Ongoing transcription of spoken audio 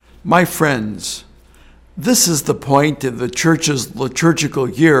My friends, this is the point in the church's liturgical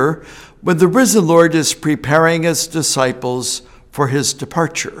year when the risen Lord is preparing his disciples for his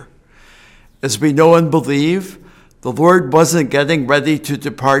departure. As we know and believe, the Lord wasn't getting ready to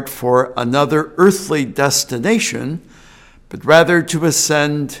depart for another earthly destination, but rather to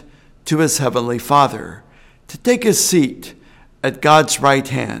ascend to his heavenly Father, to take his seat at God's right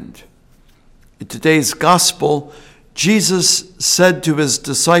hand. In today's gospel, Jesus said to his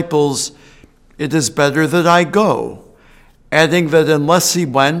disciples, "It is better that I go," adding that unless he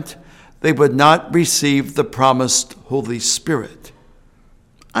went, they would not receive the promised Holy Spirit.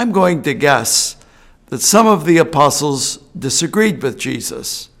 I'm going to guess that some of the apostles disagreed with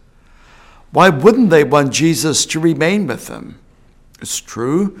Jesus. Why wouldn't they want Jesus to remain with them? It's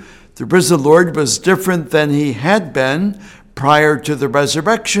true, the risen Lord was different than he had been prior to the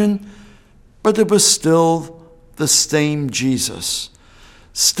resurrection, but it was still the same Jesus,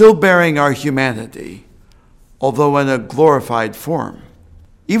 still bearing our humanity, although in a glorified form.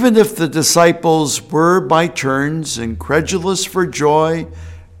 Even if the disciples were by turns incredulous for joy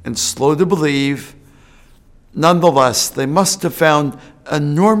and slow to believe, nonetheless, they must have found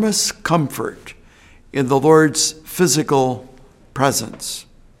enormous comfort in the Lord's physical presence.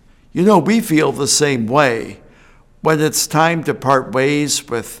 You know, we feel the same way when it's time to part ways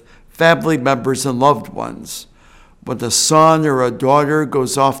with family members and loved ones. When a son or a daughter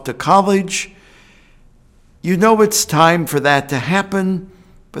goes off to college, you know it's time for that to happen,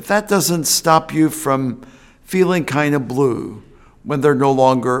 but that doesn't stop you from feeling kind of blue when they're no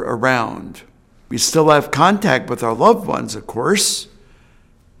longer around. We still have contact with our loved ones, of course,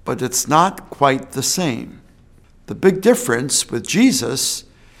 but it's not quite the same. The big difference with Jesus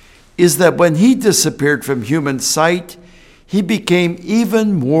is that when he disappeared from human sight, he became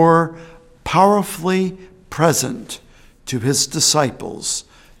even more powerfully present to his disciples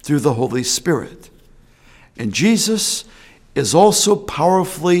through the Holy Spirit. And Jesus is also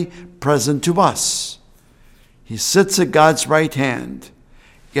powerfully present to us. He sits at God's right hand,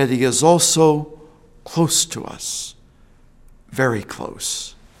 yet he is also close to us, very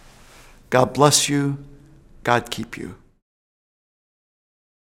close. God bless you. God keep you.